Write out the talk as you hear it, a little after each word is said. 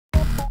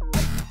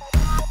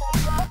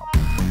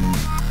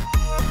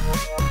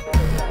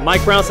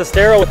Mike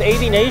Brown-Sestero with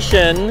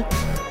AVNation.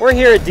 We're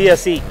here at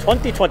DSE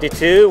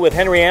 2022 with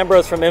Henry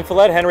Ambrose from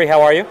INFiLED. Henry,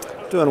 how are you?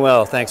 Doing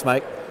well, thanks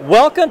Mike.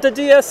 Welcome to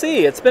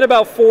DSE. It's been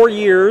about 4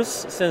 years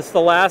since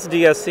the last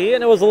DSE,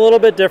 and it was a little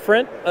bit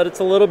different, but it's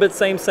a little bit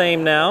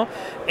same now.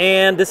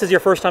 And this is your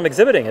first time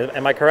exhibiting,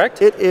 am I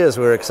correct? It is.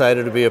 We're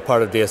excited to be a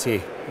part of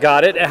DSE.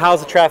 Got it.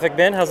 How's the traffic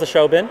been? How's the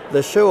show been?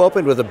 The show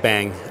opened with a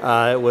bang.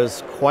 It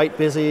was quite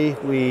busy.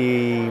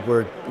 We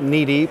were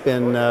knee-deep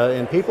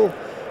in people,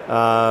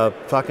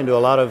 talking to a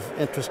lot of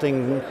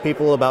interesting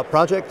people about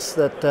projects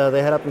that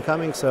they had up and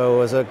coming, so it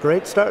was a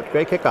great start,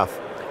 great kickoff.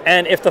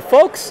 And if the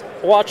folks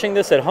watching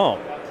this at home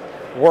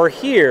were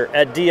here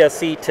at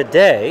DSE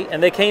today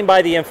and they came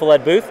by the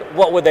INFiLED booth,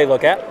 what would they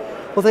look at?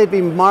 Well, they'd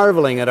be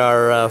marveling at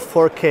our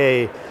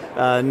 4K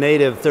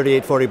native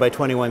 3840 by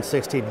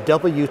 2160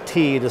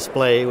 WT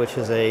display, which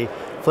is a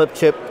flip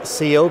chip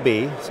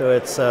COB, so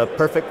it's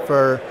perfect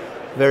for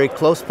very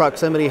close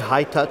proximity,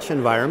 high touch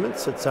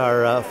environments. It's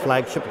our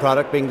flagship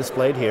product being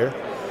displayed here.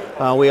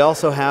 We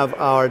also have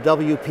our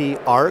WP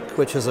Arc,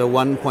 which is a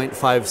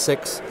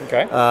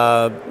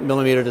 1.56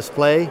 millimeter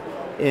display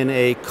in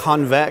a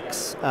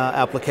convex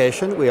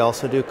application. We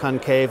also do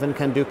concave and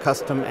can do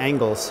custom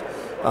angles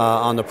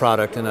on the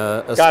product in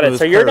a Got smooth it.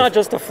 So you're curve. not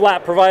just a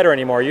flat provider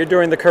anymore. You're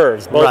doing the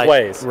curves both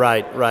ways.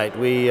 Right.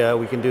 We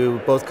can do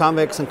both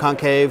convex and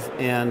concave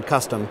and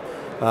custom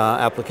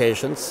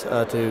applications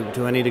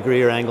to any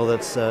degree or angle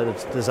that's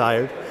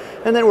desired.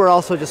 And then we're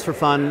also, just for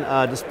fun,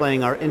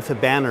 displaying our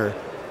INFiBanner,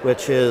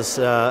 which is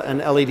an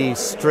LED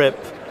strip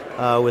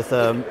with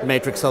a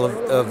matrix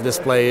of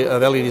display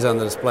of LEDs on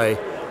the display.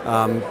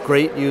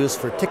 Great use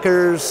for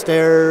tickers,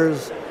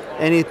 stairs,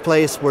 any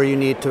place where you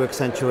need to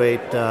accentuate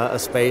a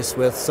space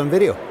with some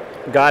video.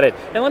 Got it.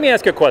 And let me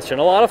ask you a question.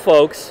 A lot of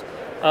folks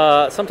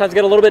sometimes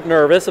get a little bit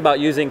nervous about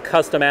using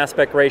custom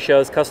aspect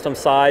ratios, custom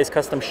size,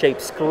 custom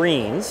shaped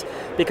screens,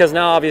 because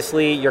now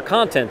obviously your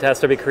content has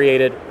to be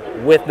created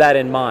with that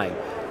in mind.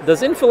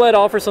 Does INFiLED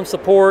offer some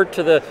support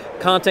to the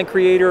content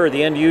creator or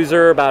the end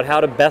user about how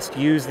to best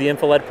use the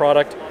INFiLED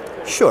product?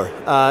 Sure.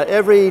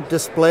 Every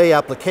display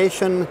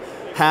application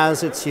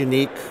has its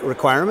unique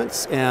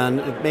requirements, and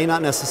it may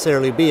not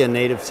necessarily be a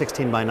native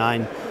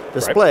 16:9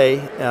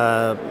 display.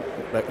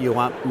 But you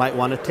might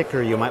want a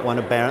ticker, you might want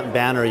a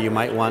banner, you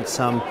might want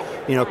some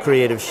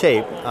creative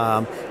shape.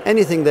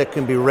 Anything that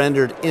can be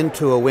rendered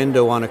into a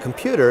window on a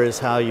computer is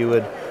how you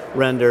would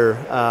render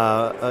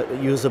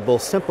usable,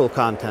 simple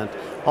content.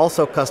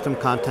 Also, custom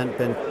content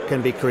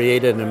can be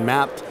created and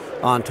mapped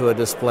onto a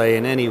display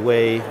in any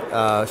way,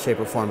 shape,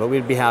 or form. But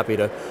we'd be happy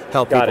to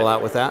help people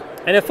out with that.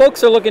 And if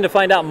folks are looking to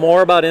find out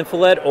more about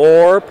INFiLED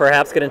or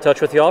perhaps get in touch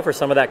with you all for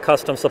some of that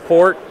custom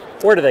support,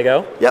 where do they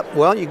go? Yep,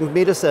 well, you can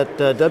meet us at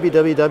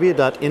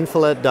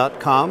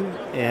www.infiled.com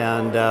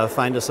and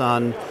find us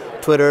on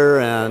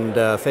Twitter and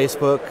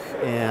Facebook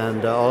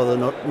and all of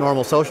the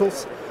normal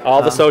socials.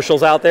 All the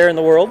socials out there in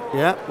the world?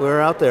 Yeah,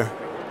 we're out there.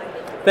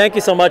 Thank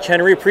you so much,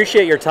 Henry.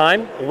 Appreciate your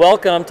time.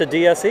 Welcome to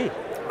DSE.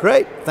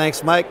 Great.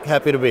 Thanks, Mike.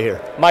 Happy to be here.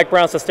 Mike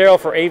Brown-Sestero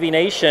for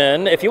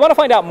AVNation. If you want to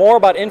find out more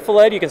about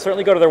INFiLED, you can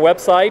certainly go to their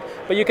website,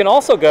 but you can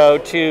also go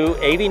to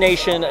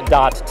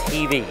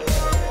avnation.tv.